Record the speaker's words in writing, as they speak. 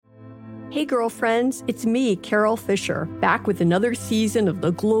Hey girlfriends, it's me, Carol Fisher, back with another season of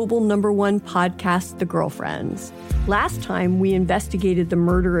the global #1 podcast, The Girlfriends. Last time, we investigated the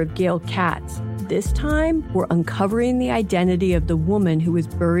murder of Gail Katz. This time, we're uncovering the identity of the woman who was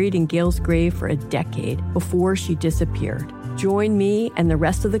buried in Gail's grave for a decade before she disappeared. Join me and the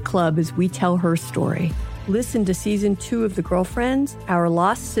rest of the club as we tell her story. Listen to Season 2 of The Girlfriends, Our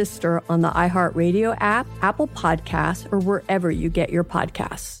Lost Sister on the iHeartRadio app, Apple Podcasts, or wherever you get your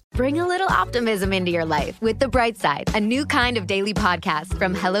podcasts. Bring a little optimism into your life with The Bright Side, a new kind of daily podcast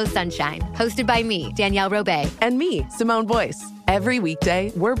from Hello Sunshine, hosted by me, Danielle Robay. And me, Simone Boyce. Every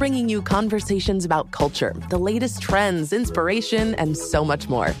weekday, we're bringing you conversations about culture, the latest trends, inspiration, and so much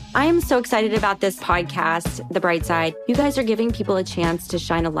more. I am so excited about this podcast, The Bright Side. You guys are giving people a chance to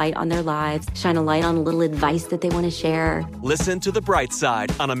shine a light on their lives, shine a light on a little advice that they want to share. Listen to The Bright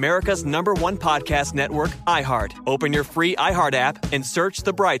Side on America's #1 podcast network, iHeart. Open your free iHeart app and search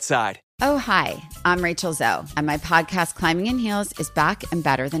The Bright Side. Oh, hi, I'm Rachel Zoe, and my podcast, Climbing in Heels, is back and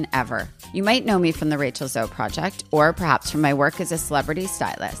better than ever. You might know me from the Rachel Zoe Project, or perhaps from my work as a celebrity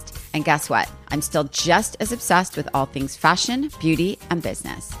stylist. And guess what? I'm still just as obsessed with all things fashion, beauty, and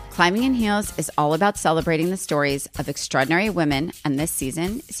business. Climbing in Heels is all about celebrating the stories of extraordinary women, and this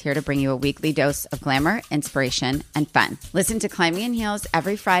season is here to bring you a weekly dose of glamour, inspiration, and fun. Listen to Climbing in Heels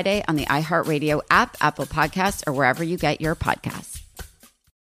every Friday on the iHeartRadio app, Apple Podcasts, or wherever you get your podcasts.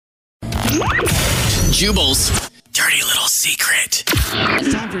 Jubal's dirty little secret.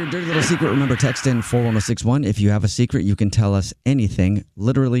 It's time for your dirty little secret. Remember, text in 41061. If you have a secret, you can tell us anything,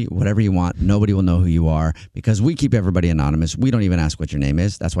 literally whatever you want. Nobody will know who you are because we keep everybody anonymous. We don't even ask what your name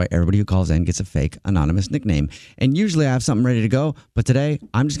is. That's why everybody who calls in gets a fake anonymous nickname. And usually I have something ready to go, but today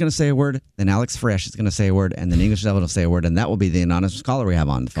I'm just going to say a word, then Alex Fresh is going to say a word, and then English Devil will say a word, and that will be the anonymous caller we have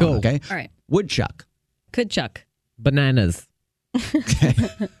on the phone, Cool. okay? All right. Woodchuck. Could chuck. Bananas. Okay.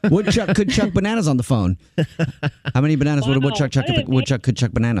 Woodchuck could chuck bananas on the phone. How many bananas would a woodchuck chuck if a woodchuck could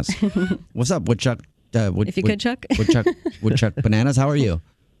chuck bananas? What's up, woodchuck? If you could chuck? Woodchuck bananas. How are you?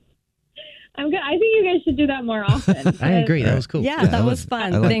 I'm good. I think you guys should do that more often. I agree. That was cool. Yeah, that was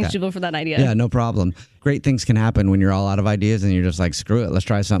fun. like Thanks, that. Jubal, for that idea. Yeah, no problem. Great things can happen when you're all out of ideas and you're just like, screw it. Let's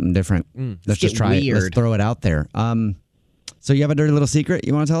try something different. Let's just try it. Let's throw it out there. So you have a dirty little secret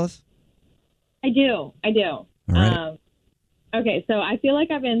you want to tell us? I do. All right. Okay, so I feel like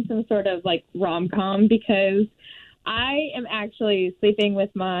I'm in some sort of like rom-com because I am actually sleeping with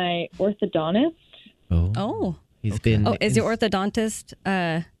my orthodontist. Oh. He's been. Oh, is your orthodontist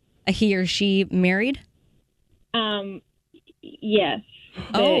a he or she married? Yes.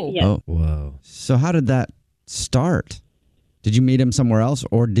 Oh. Yes. Oh, whoa. So how did that start? Did you meet him somewhere else,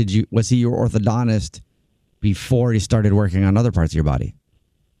 or was he your orthodontist before he started working on other parts of your body?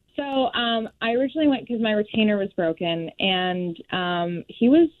 So I originally went because my retainer was broken, and he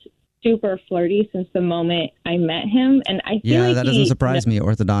was super flirty since the moment I met him. And I feel like that doesn't surprise me,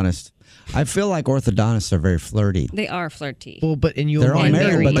 orthodontist. I feel like orthodontists are very flirty. They are flirty. Well, but in your they're all mind,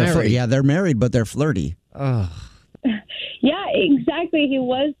 married, but married. they're married, but they're flirty. Oh. Yeah, exactly. He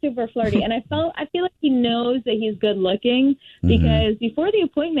was super flirty, and I feel like he knows that he's good looking because before the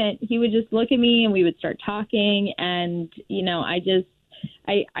appointment, he would just look at me and we would start talking, and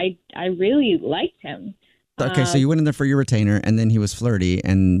I really liked him. Okay, so you went in there for your retainer, and then he was flirty,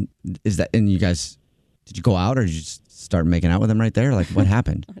 and you guys, did you go out or did you just start making out with him right there? Like, what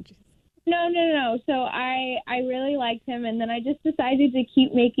happened? No. So I really liked him, and then I just decided to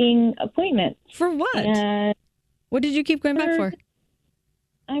keep making appointments. For what? And what did you keep going back for?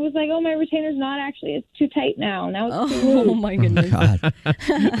 I was like, my retainer's not actually, it's too tight now. Now it's too Oh, loose. my goodness. God.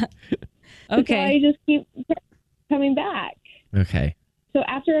 So I just keep coming back. Okay. So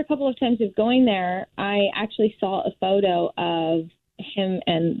after a couple of times of going there, I actually saw a photo of him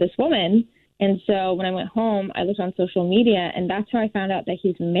and this woman. And so when I went home, I looked on social media, and that's how I found out that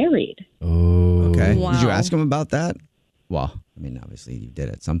he's married. Oh. Okay. Wow. Did you ask him about that? Well, I mean, obviously you did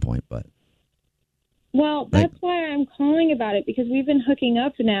at some point, but. Well, that's why I'm calling about it, because we've been hooking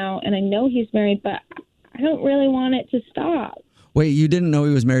up now, and I know he's married, but I don't really want it to stop. Wait, you didn't know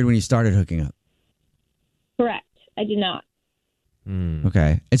he was married when you started hooking up? Correct. I did not.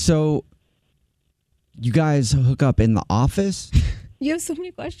 Okay. And so you guys hook up in the office? You have so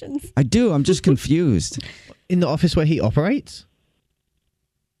many questions. I do. I'm just confused. In the office where he operates?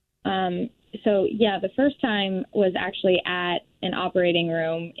 So, yeah, the first time was actually at an operating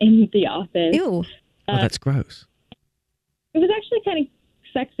room in the office. Ew. Oh, that's gross. It was actually kind of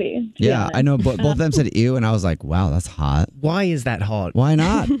sexy. to be Yeah, honest. I know. Both of them said ew, and I was like, wow, that's hot. Why is that hot? Why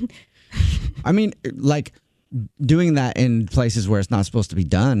not? I mean, like, doing that in places where it's not supposed to be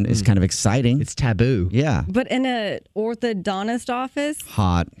done is kind of exciting. It's taboo. Yeah. But in a orthodontist office,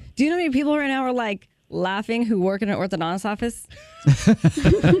 Hot. Do you know how many people right now are like laughing who work in an orthodontist office?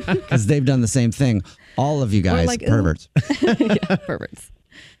 Because they've done the same thing. All of you guys, like, perverts. Yeah, perverts.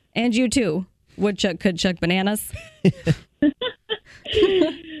 And you too. Woodchuck could chuck bananas.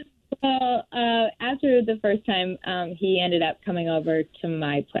 Well, after the first time, he ended up coming over to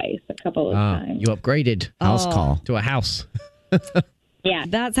my place a couple of times. You upgraded. House call. To a house. Yeah.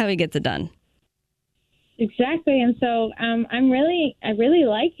 That's how he gets it done. Exactly. And so I really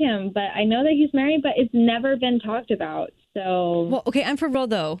like him, but I know that he's married, but it's never been talked about. So. Well, okay, I'm for real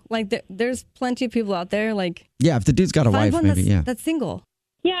though. Like, there's plenty of people out there. Like, yeah, if the dude's got a wife, one maybe, that's single.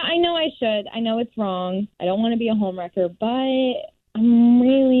 Yeah, I know I should. I know it's wrong. I don't want to be a homewrecker, but I'm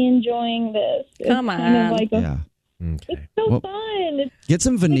really enjoying this. Come it's kind of on. like Okay. it's so fun. Get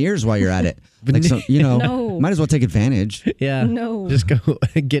some veneers while you're at it. Like some, No. might as well take advantage. Yeah. No. Just go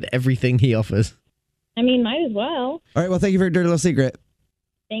get everything he offers. I mean, might as well. All right, well, thank you for your dirty little secret.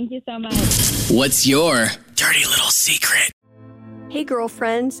 Thank you so much. What's your dirty little secret? Hey,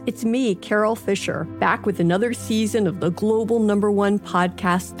 girlfriends, it's me, Carol Fisher, back with another season of the global #1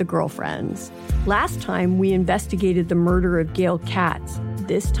 podcast, The Girlfriends. Last time, we investigated the murder of Gail Katz.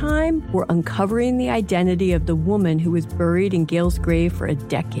 This time, we're uncovering the identity of the woman who was buried in Gail's grave for a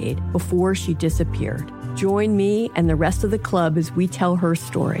decade before she disappeared. Join me and the rest of the club as we tell her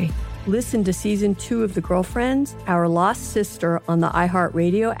story. Listen to Season 2 of The Girlfriends, Our Lost Sister on the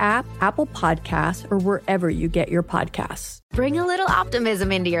iHeartRadio app, Apple Podcasts, or wherever you get your podcasts. Bring a little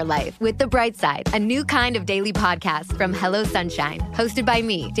optimism into your life with The Bright Side, a new kind of daily podcast from Hello Sunshine, hosted by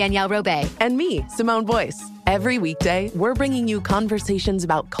me, Danielle Robay. And me, Simone Boyce. Every weekday, we're bringing you conversations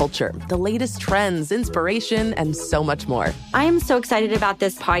about culture, the latest trends, inspiration, and so much more. I am so excited about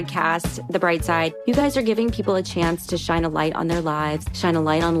this podcast, The Bright Side. You guys are giving people a chance to shine a light on their lives, shine a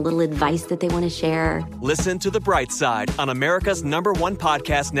light on a little advice that they want to share. Listen to The Bright Side on America's #1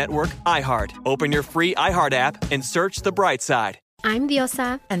 podcast network, iHeart. Open your free iHeart app and search The Bright Side. I'm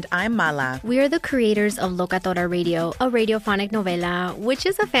Diosa. And I'm Mala. We are the creators of Locatora Radio, a radiophonic novela, which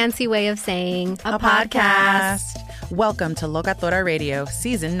is a fancy way of saying a podcast. Welcome to Locatora Radio,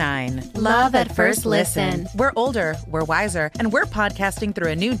 Season 9. Love at first listen. We're older, we're wiser, and we're podcasting through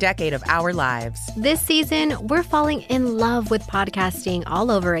a new decade of our lives. This season, we're falling in love with podcasting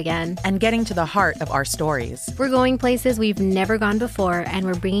all over again. And getting to the heart of our stories. We're going places we've never gone before, and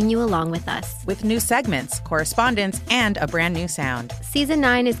we're bringing you along with us. With new segments, correspondence, and a brand new sound. Season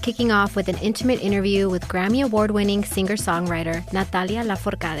 9 is kicking off with an intimate interview with Grammy Award-winning singer-songwriter Natalia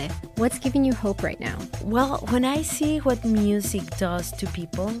Lafourcade. What's giving you hope right now? Well, when I see what music does to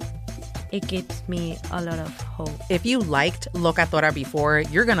people, it gives me a lot of hope. If you liked Locatora before,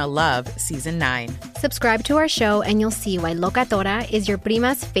 you're going to love Season 9. Subscribe to our show and you'll see why Locatora is your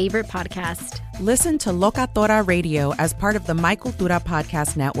prima's favorite podcast. Listen to Locatora Radio as part of the My Cultura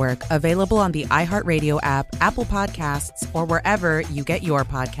Podcast Network, available on the iHeartRadio app, Apple Podcasts, or wherever you get your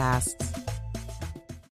podcasts.